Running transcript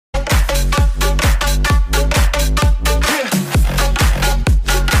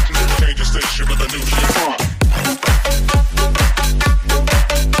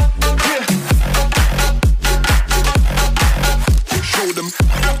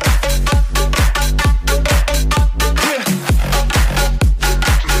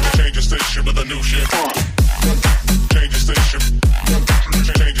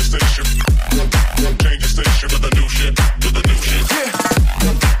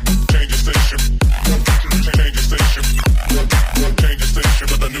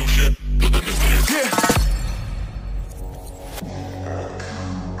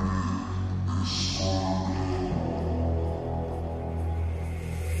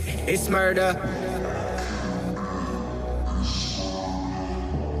It's murder.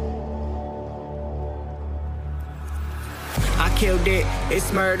 I killed it,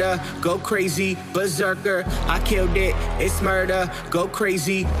 it's murder, go crazy, berserker. I killed it, it's murder, go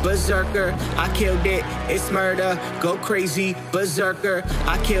crazy, berserker. I killed it, it's murder, go crazy, berserker.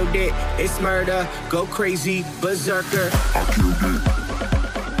 I killed it, it's murder, go crazy, berserker. I killed it.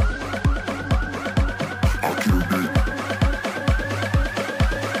 I killed it.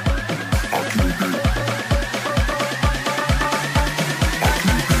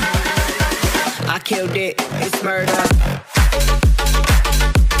 I killed it, it's murder.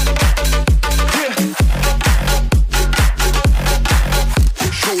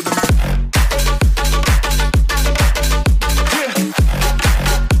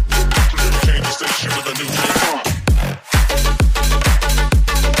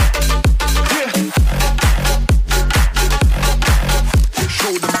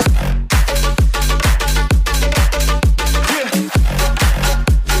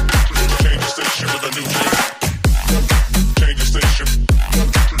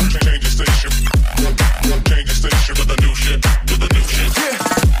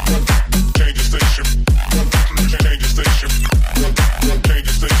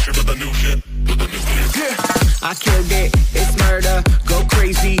 I killed it, it's murder, go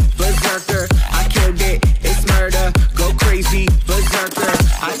crazy, berserker. I killed it, it's murder, go crazy, berserker.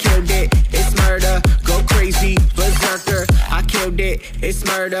 I killed it, it's murder, go crazy, berserker. I killed it, it's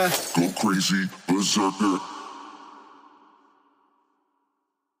murder, go crazy, berserker.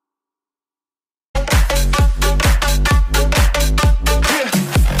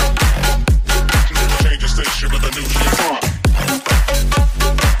 Change the station with a new shit.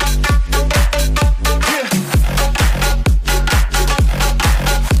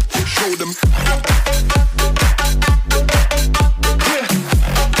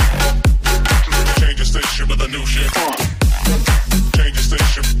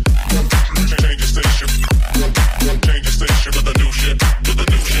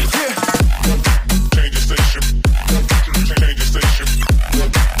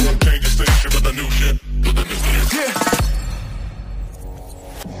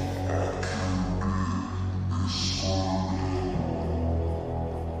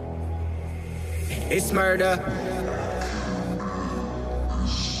 it's murder.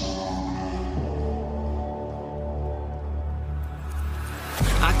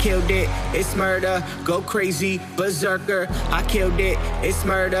 I killed it, it's murder, go crazy, berserker. I killed it, it's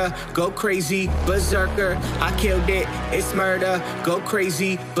murder, go crazy, berserker. I killed it, it's murder, go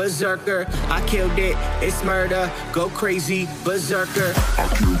crazy, berserker. I killed it, it's murder, go crazy, berserker. I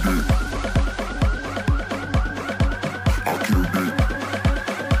killed it. I killed it.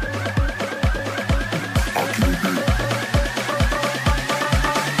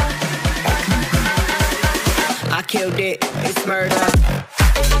 I killed it. I killed it, it's murder.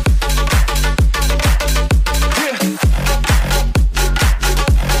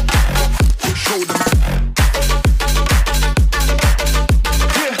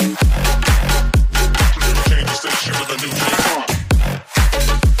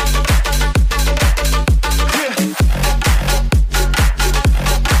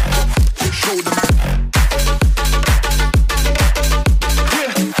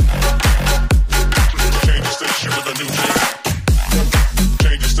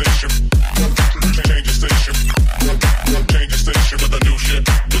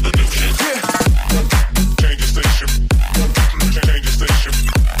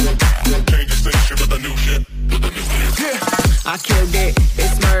 I killed it,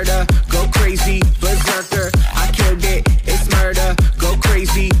 it's murder, go crazy, berserker. I killed it, it's murder, go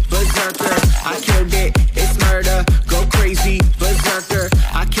crazy, berserker. I killed it, it's murder, go crazy, berserker.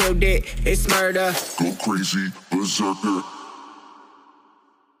 I killed it, it's murder, go crazy, berserker.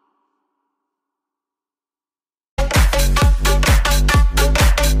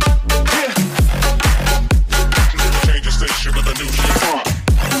 Change the station with a new shit.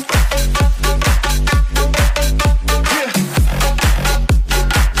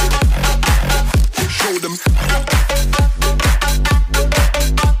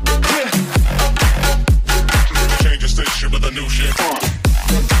 Change the station with a new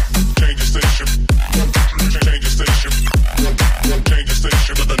shit.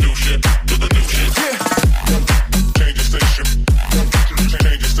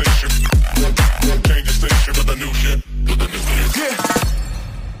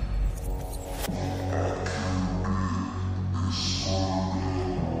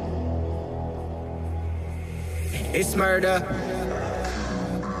 it's murder.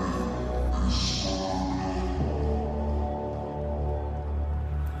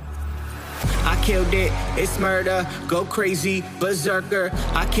 I killed it, it's murder, go crazy, berserker.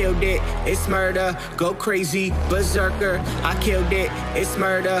 I killed it, it's murder, go crazy, berserker. I killed it, it's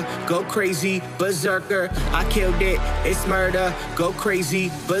murder, go crazy, berserker. I killed it, it's murder, go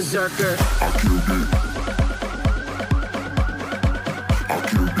crazy, berserker. I killed it.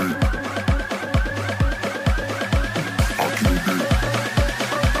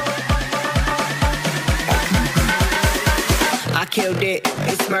 I killed it. I killed it. I killed it,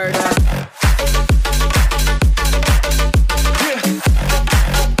 it's murder.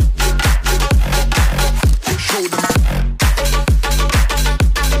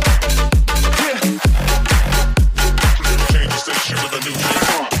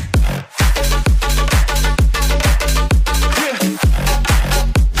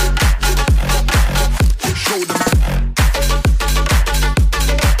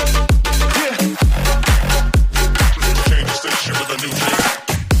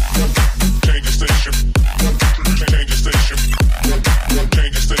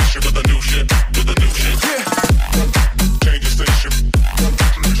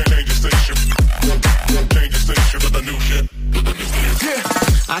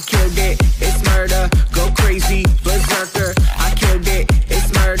 I killed it, it's murder, go crazy, berserker. I killed it,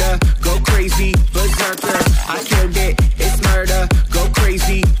 it's murder, go crazy, berserker. I killed it, it's murder, go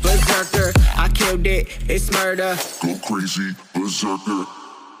crazy, berserker. I killed it, it's murder. Go crazy, berserker.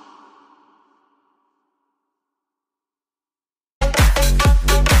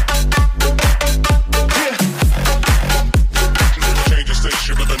 Change the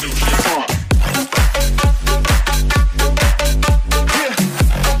station with a new shit.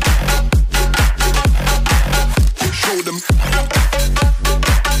 Show them.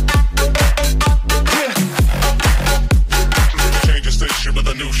 Change the station with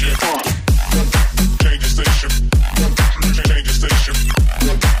a new shit. Change the station. Change the station.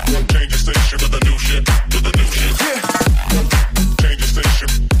 Change the station with a new shit. With a new shit. Change the station.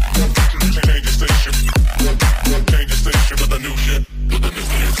 Change the station. Change the station with a new shit. With a new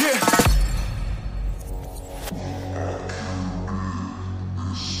shit.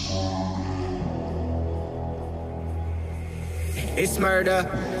 It's murder.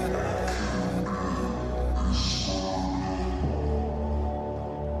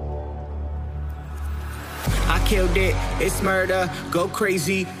 I killed it, it's murder, go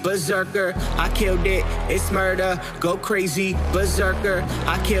crazy, berserker. I killed it, it's murder, go crazy, berserker.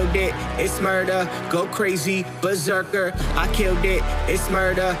 I killed it, it's murder, go crazy, berserker. I killed it, it's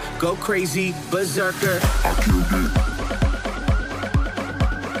murder, go crazy, berserker. I killed it.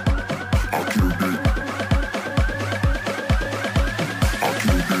 I killed it. I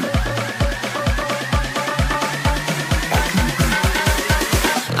killed it.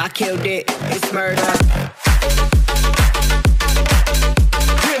 I killed it, it's murder.